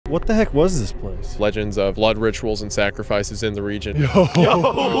What the heck was this place? Legends of blood rituals and sacrifices in the region. Yo,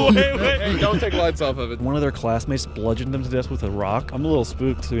 wait. Hey, don't take lights off of it. One of their classmates bludgeoned them to death with a rock. I'm a little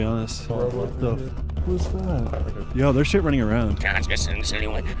spooked, to be honest. What the what's that? Yo, there's shit running around.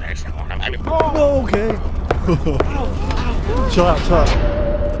 Oh, Whoa, okay. Chill out.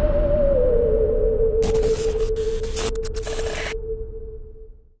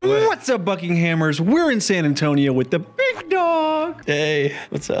 What's up, Buckinghamers? We're in San Antonio with the big dog. Hey,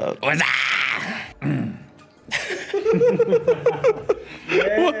 what's up? What's up? Why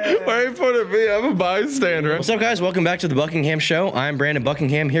are you pointing at me? I'm a bystander. What's up, guys? Welcome back to the Buckingham Show. I'm Brandon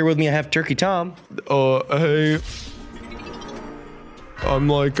Buckingham. Here with me, I have Turkey Tom. Hey. I'm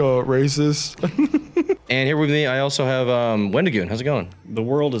like racist. And here with me, I also have Wendigoon. How's it going? The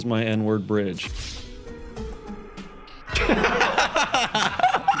world is my N-word bridge.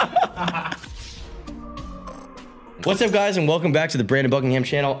 What's up, guys, and welcome back to the Brandon Buckingham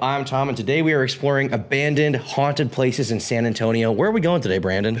channel. I'm Tom, and today we are exploring abandoned, haunted places in San Antonio. Where are we going today,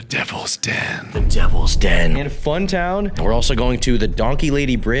 Brandon? The Devil's Den. The Devil's Den. In Fun Town. We're also going to the Donkey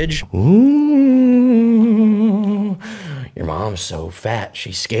Lady Bridge. Ooh. Your mom's so fat.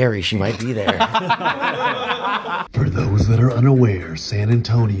 She's scary. She might be there. For those that are unaware, San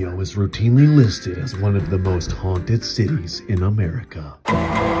Antonio is routinely listed as one of the most haunted cities in America.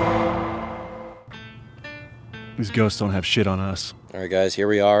 These ghosts don't have shit on us. All right, guys, here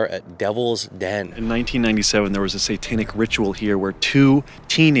we are at Devil's Den. In 1997, there was a satanic ritual here where 2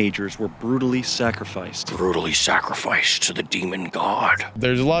 teenagers were brutally sacrificed. Brutally sacrificed to the demon god.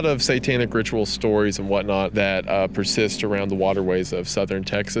 There's a lot of satanic ritual stories and whatnot that persist around the waterways of southern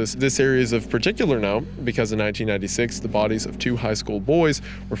Texas. This area is of particular note because in 1996, the bodies of 2 high school boys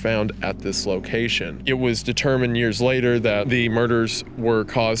were found at this location. It was determined years later that the murders were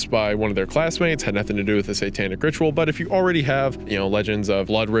caused by one of their classmates, had nothing to do with the satanic ritual, but if you already have, legends of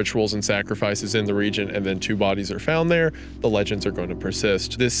blood rituals and sacrifices in the region, and then 2 bodies are found there, the legends are going to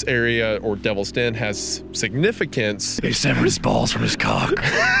persist. This area, or Devil's Den, has significance. They severed his balls from his cock.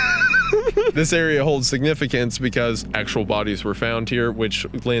 This area holds significance because actual bodies were found here, which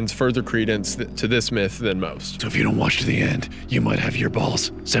lends further credence to this myth than most. So if you don't watch to the end, you might have your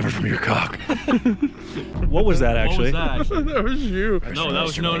balls severed from your cock. What was that actually? What was that? That was you. No, that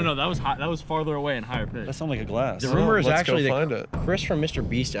was no. That was high, that was farther away and higher pitch. That sounded like a glass. The rumor is let's actually go that find it. Chris from Mr.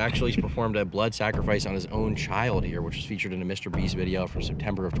 Beast actually performed a blood sacrifice on his own child here, which was featured in a Mr. Beast video from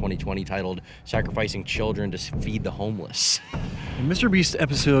September of 2020 titled "Sacrificing Children to Feed the Homeless." In Mr. Beast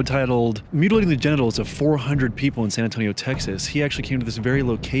episode titled "Mutilating the Genitals of 400 People in San Antonio, Texas," he actually came to this very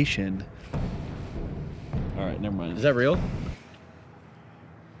location. All right, never mind. Is that real?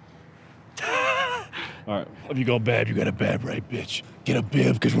 All right. If you go bab, you got a bab right, bitch. Get a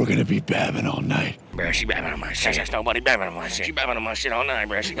bib, because we're going to be babbing all night. Bruh, she babbing on my shit. There's nobody babbing on my shit. She babbing on my shit all night,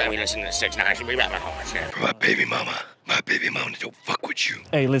 bruh. She got me listening to 6 9 She be babbing on my shit. My baby mama don't fuck with you.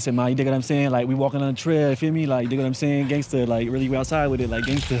 Hey, listen, man, you dig what I'm saying? Like, we walking on a trail, you feel me? Like, you dig what I'm saying? Gangster, like, really, we outside with it, like,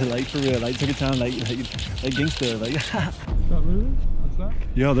 gangster, like, for real, like, take your time, like gangster, like. Stop moving. What's that?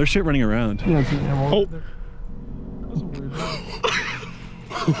 Yo, there's shit running around. Yeah, it's an animal. Oh. That's a weird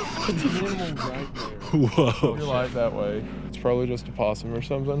It's an animal right there. Whoa. Your light that way. It's probably just a possum or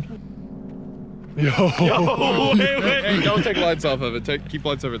something. Yo. wait. Hey, don't take lights off of it. Keep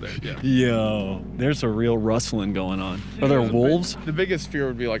lights over there. Yeah. Yo, there's a real rustling going on. Are there wolves? The biggest fear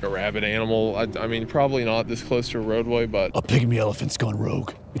would be like a rabid animal. I mean, probably not this close to a roadway, but A pygmy elephant's gone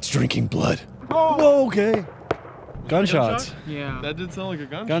rogue. It's drinking blood. Whoa, okay. Gunshots. Yeah. that did sound like a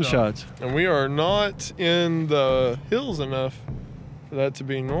gunshot. Gunshots. And we are not in the hills enough for that to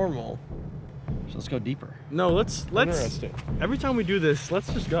be normal. So let's go deeper. No, let's. Interesting. Every time we do this,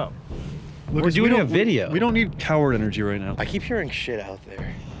 let's just go. Look, We're doing we a don't- video. We don't need coward energy right now. I keep hearing shit out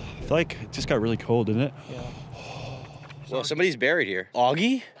there. I feel like it just got really cold, didn't it? Well, somebody's buried here.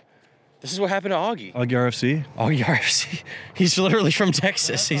 Augie? This is what happened to Augie. Augie RFC? Augie RFC. He's literally from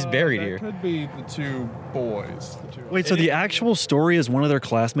Texas. He's buried here. Could be the 2 boys. Wait, so the actual story is one of their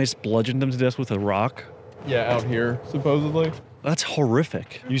classmates bludgeoned them to death with a rock? Yeah, out here, supposedly. That's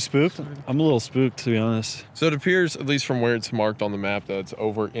horrific. You spooked? I'm a little spooked, to be honest. So it appears, at least from where it's marked on the map, that it's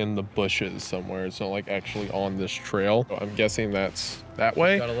over in the bushes somewhere. It's not like actually on this trail. I'm guessing that's that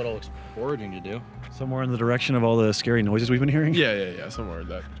way. Got a little foraging to do. Somewhere in the direction of all the scary noises we've been hearing? Yeah, somewhere in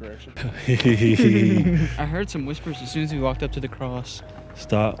that direction. I heard some whispers as soon as we walked up to the cross.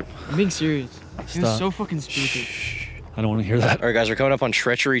 Stop. I'm being serious. It was Stop. so fucking spooky. I don't want to hear that. All right, guys, we're coming up on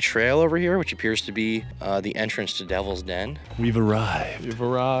Treachery Trail over here, which appears to be the entrance to Devil's Den. We've arrived. You've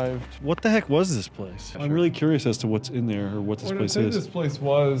arrived. What the heck was this place? I'm really curious as to what's in there or what this place is. This place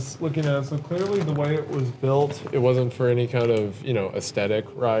was, looking at it, so clearly the way it was built, it wasn't for any kind of, you know, aesthetic,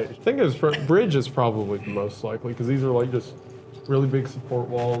 right? I think it was for, bridge is probably the most likely, because these are like just really big support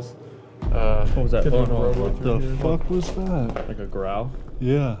walls. What was that? What the fuck was that? Like a growl?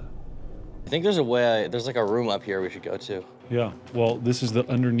 Yeah. I think there's a way, there's like a room up here we should go to. Yeah. Well, this is the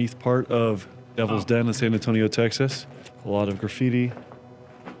underneath part of Devil's Den in San Antonio, Texas. A lot of graffiti.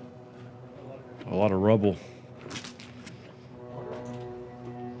 A lot of rubble.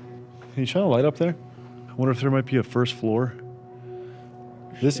 Can you shine a light up there? I wonder if there might be a first floor.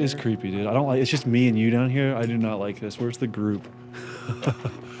 This is creepy, dude. I don't like, it's just me and you down here. I do not like this. Where's the group?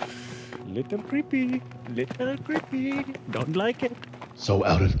 Little creepy, don't like it. So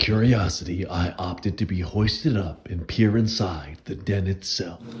out of curiosity, I opted to be hoisted up and peer inside the den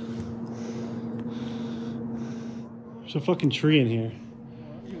itself. There's a fucking tree in here.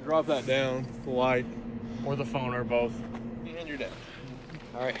 You can drop that down, the light, or the phone, or both. And you're dead.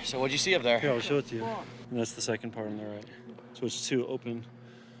 All right, so what'd you see up there? Here, I'll show it to you. And that's the second part on the right. So it's two open.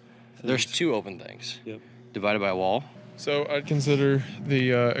 There's two open things. Yep. Divided by a wall. So I'd consider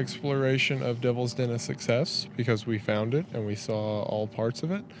the exploration of Devil's Den a success because we found it and we saw all parts of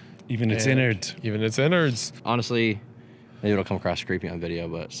it. Even its innards. Even its innards. Honestly, maybe it'll come across creepy on video,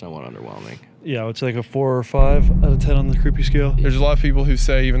 but somewhat underwhelming. Yeah, it's like a 4 or 5 out of 10 on the creepy scale. There's a lot of people who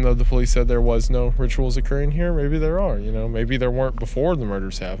say, even though the police said there was no rituals occurring here, maybe there are. You know, maybe there weren't before the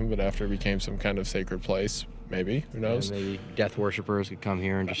murders happened, but after it became some kind of sacred place, maybe. Who knows? Yeah, maybe death worshippers could come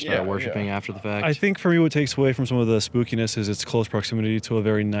here and just start worshiping after the fact. I think for me, what takes away from some of the spookiness is its close proximity to a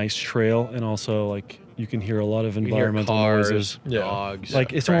very nice trail, and also like you can hear a lot of environmental noises. Dogs.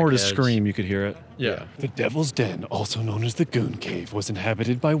 Like if someone were to crackheads. scream, you could hear it. Yeah. The Devil's Den, also known as the Goon Cave, was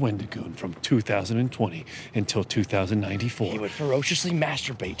inhabited by Wendigoon from 2020 until 2094. He would ferociously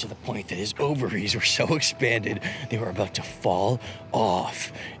masturbate to the point that his ovaries were so expanded they were about to fall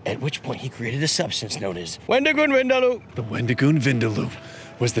off. At which point he created a substance known as Wendigoon Vindaloo. The Wendigoon Vindaloo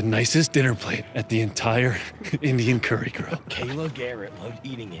was the nicest dinner plate at the entire Indian curry grill. Kayla Garrett loved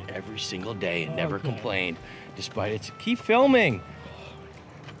eating it every single day and never complained, despite its. Keep filming.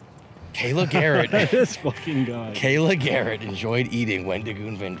 Kayla Garrett. This fucking guy. Kayla Garrett enjoyed eating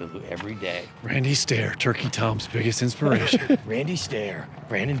Wendigoon Vindaloo every day. Randy Stair, Turkey Tom's biggest inspiration. Randy Stair,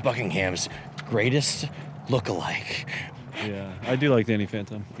 Brandon Buckingham's greatest lookalike. Yeah, I do like Danny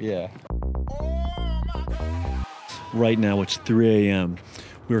Phantom. Yeah. Right now it's 3 a.m.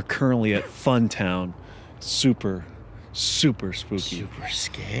 We're currently at Funtown. Super, super spooky. Super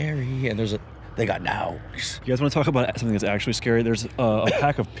scary. And they got dogs. You guys want to talk about something that's actually scary? There's a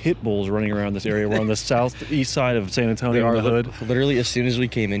pack of pit bulls running around this area. We're on the southeast side of San Antonio in the hood. Literally, as soon as we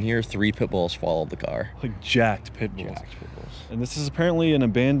came in here, 3 pit bulls followed the car. Like jacked pit bulls. Jacked pit bulls. And this is apparently an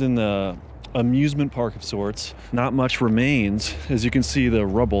abandoned amusement park of sorts. Not much remains. As you can see, the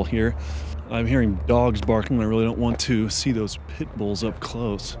rubble here. I'm hearing dogs barking, and I really don't want to see those pit bulls up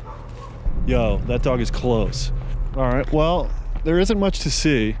close. Yo, that dog is close. All right, well, there isn't much to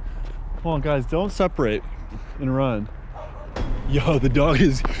see. Come on, guys, don't separate and run. Yo, the dog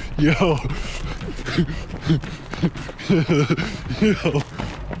is, yo. Yo,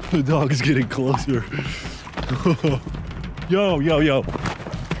 the dog is getting closer. Yo.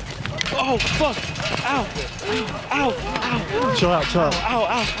 Oh, fuck. Ow. Ow. Chill out.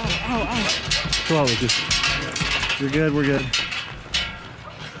 Ow. Chill out with this. You're good, we're good.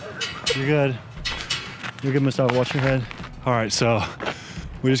 You're good, Mustafa, watch your head. All right, so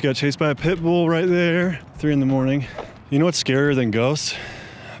we just got chased by a pit bull right there, 3 in the morning. You know what's scarier than ghosts?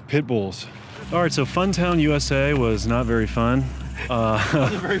 Pit bulls. All right, so Funtown, USA was not very fun. It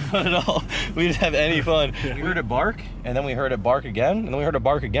wasn't very fun at all. We didn't have any fun. We heard it bark, and then we heard it bark again, and then we heard it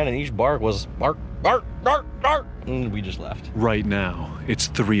bark again, and each bark was bark, bark, bark, bark, and we just left. Right now, it's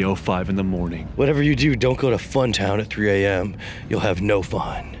 3:05 in the morning. Whatever you do, don't go to Funtown at 3 a.m. You'll have no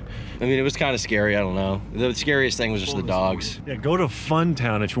fun. I mean, it was kind of scary, I don't know. The scariest thing was just the dogs. Yeah, go to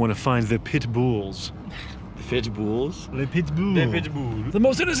Funtown if you want to find the pit bulls. Pit bulls? The pit bull. The pit bull. The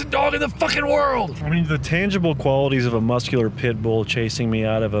most innocent dog in the fucking world! I mean, the tangible qualities of a muscular pit bull chasing me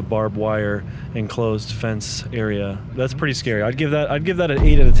out of a barbed wire enclosed fence area. That's pretty scary. I'd give that an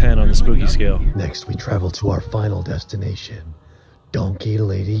 8 out of 10 on the spooky scale. Next, we travel to our final destination, Donkey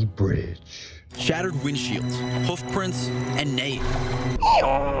Lady Bridge. Shattered windshields, hoof prints, and neighing.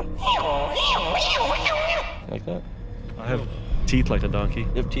 Like that? I have teeth like a donkey.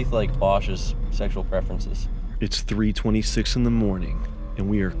 You have teeth like Bosch's sexual preferences. It's 3:26 in the morning, and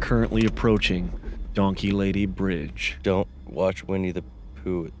we are currently approaching Donkey Lady Bridge. Don't watch Winnie the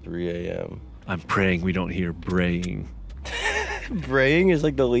Pooh at 3 a.m. I'm praying we don't hear braying. Braying is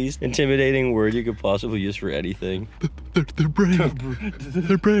like the least intimidating word you could possibly use for anything. They're braying.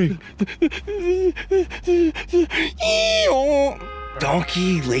 They're braying.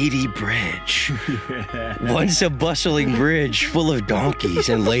 Donkey Lady Bridge. Once a bustling bridge full of donkeys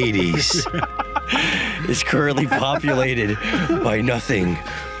and ladies, is currently populated by nothing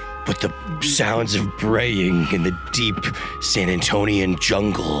but the sounds of braying in the deep San Antonian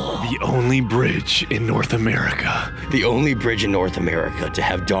jungle. The only bridge in North America. The only bridge in North America to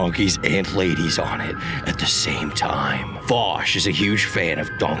have donkeys and ladies on it at the same time. Vosh is a huge fan of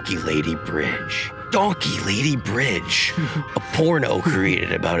Donkey Lady Bridge. Donkey Lady Bridge, a porno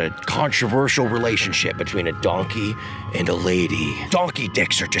created about a controversial relationship between a donkey and a lady. Donkey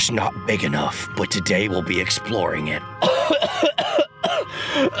dicks are just not big enough, but today we'll be exploring it.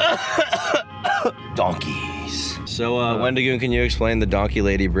 Donkeys. So, Wendigoon, can you explain the Donkey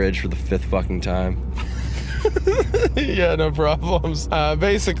Lady Bridge for the 5th fucking time? Yeah, no problems.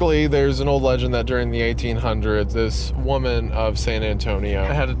 Basically, there's an old legend that during the 1800s, this woman of San Antonio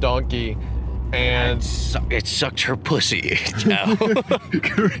had a donkey and it sucked her pussy. No.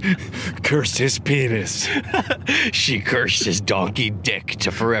 Cursed his penis. She cursed his donkey dick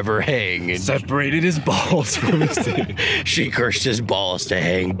to forever hang. And Separated his balls from his dick. she cursed his balls to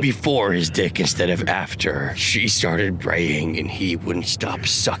hang before his dick instead of after. She started braying and he wouldn't stop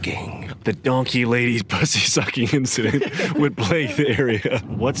sucking. The Donkey Lady's pussy sucking incident would plague the area.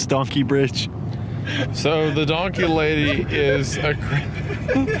 What's Donkey Bridge? so the donkey lady is a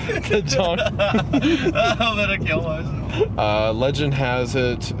the I'm gonna kill myself. legend has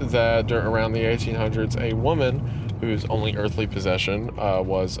it that around the 1800s, a woman whose only earthly possession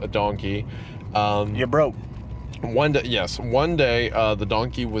was a donkey. You're broke. One day, the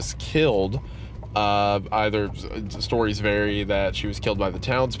donkey was killed. Either stories vary that she was killed by the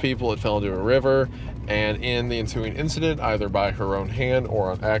townspeople, it fell into a river, and in the ensuing incident, either by her own hand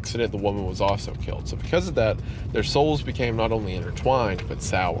or on accident, the woman was also killed. So because of that, their souls became not only intertwined, but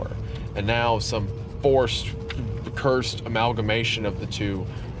sour. And now some forced, cursed amalgamation of the two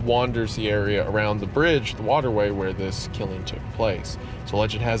wanders the area around the bridge, the waterway where this killing took place. So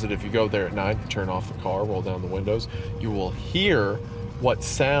legend has it, if you go there at night, turn off the car, roll down the windows, you will hear what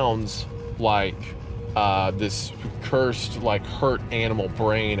sounds like this cursed, like hurt animal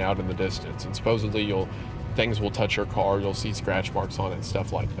brain out in the distance, and supposedly things will touch your car, you'll see scratch marks on it and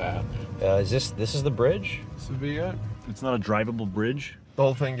stuff like that. This is the bridge? This would be it. It's not a drivable bridge. The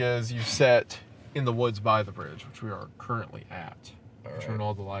whole thing is you set in the woods by the bridge, which we are currently at. Turn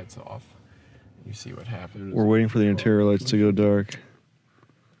all the lights off. You see what happens. We're waiting for the interior lights to go dark.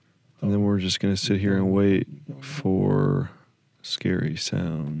 And then we're just gonna sit here and wait for scary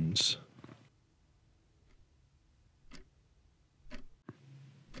sounds.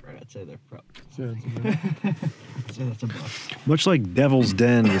 I'd say they're probably. So that's a buff. Much like Devil's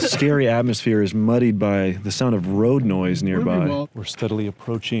Den, the scary atmosphere is muddied by the sound of road noise nearby. We're steadily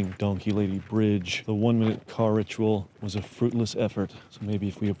approaching Donkey Lady Bridge. The 1-minute car ritual was a fruitless effort, so maybe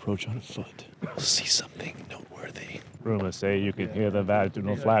if we approach on foot, we'll see something noteworthy. Rumors say you can hear the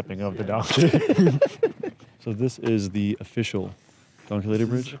vaginal flapping of the donkey. So this is the official Donkey Lady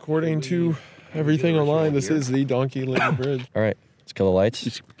Bridge? According to everything online, this is the Donkey Lady Bridge. All right, let's kill the lights.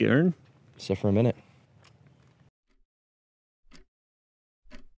 You scared? Sit for a minute.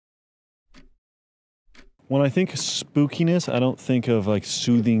 When I think spookiness, I don't think of like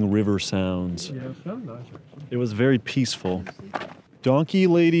soothing river sounds. Yeah, it's kind of nice. It was very peaceful. Donkey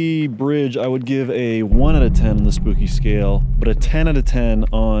Lady Bridge, I would give a 1 out of 10 on the spooky scale, but a 10 out of 10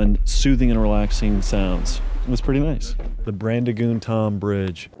 on soothing and relaxing sounds. It was pretty nice. The Wendigoon Tom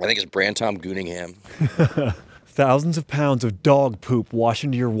Bridge. I think it's Brantom Gooningham. Thousands of pounds of dog poop wash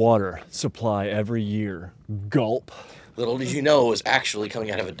into your water supply every year. Gulp. Little did you know it was actually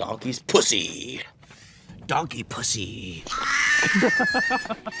coming out of a donkey's pussy. Donkey pussy.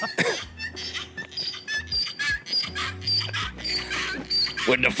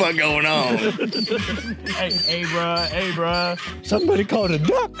 What the fuck going on? Hey, bruh. Somebody called a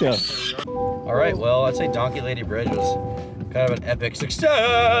doctor. All right, well, I'd say Donkey Lady Bridge was kind of an epic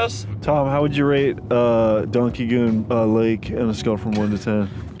success. Tom, how would you rate Donkey Goon Lake on a scale from 1 to 10?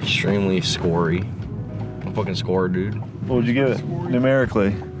 Extremely scory. I'm fucking score, dude. What would you give it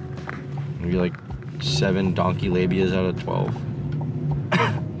numerically? Maybe like 7 donkey labias out of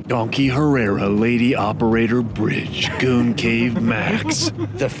 12. Donkey Herrera Lady Operator Bridge, Goon Cave Max.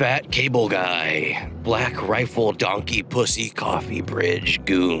 The Fat Cable Guy. Black Rifle Donkey Pussy Coffee Bridge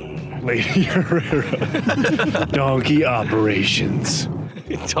Goon. Lady Herrera. Donkey Operations.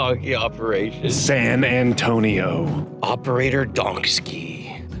 Donkey operation. San Antonio. Operator Donksky.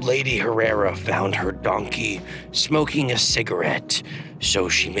 Lady Herrera found her donkey smoking a cigarette, so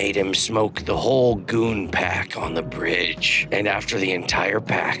she made him smoke the whole goon pack on the bridge. And after the entire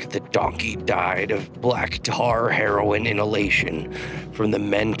pack, the donkey died of black tar heroin inhalation from the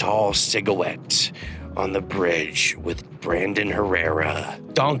menthol cigarette on the bridge with Brandon Herrera.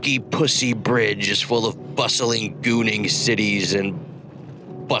 Donkey Pussy Bridge is full of bustling, gooning cities and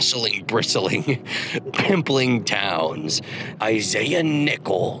bustling, bristling, pimpling towns. Isaiah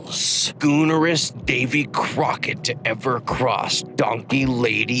Nichols, goonerest Davy Crockett to ever cross. Donkey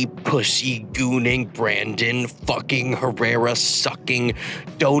Lady Pussy Gooning Brandon fucking Herrera sucking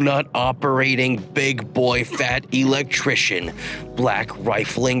donut operating big boy fat electrician. Black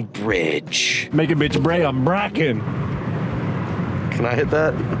Rifling Bridge. Make a bitch bray, I'm bracking. Can I hit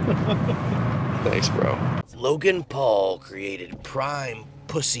that? Thanks, bro. Logan Paul created prime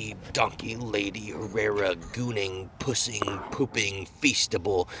pussy donkey lady Herrera gooning pussing pooping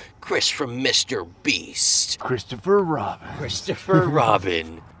feastable Chris from Mr. Beast. Christopher Robin. Christopher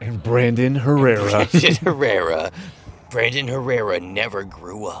Robin. And Brandon Herrera. Brandon Herrera. Brandon Herrera never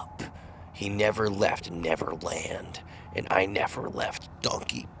grew up. He never left Neverland. And I never left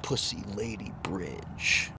Donkey Pussy Lady Bridge.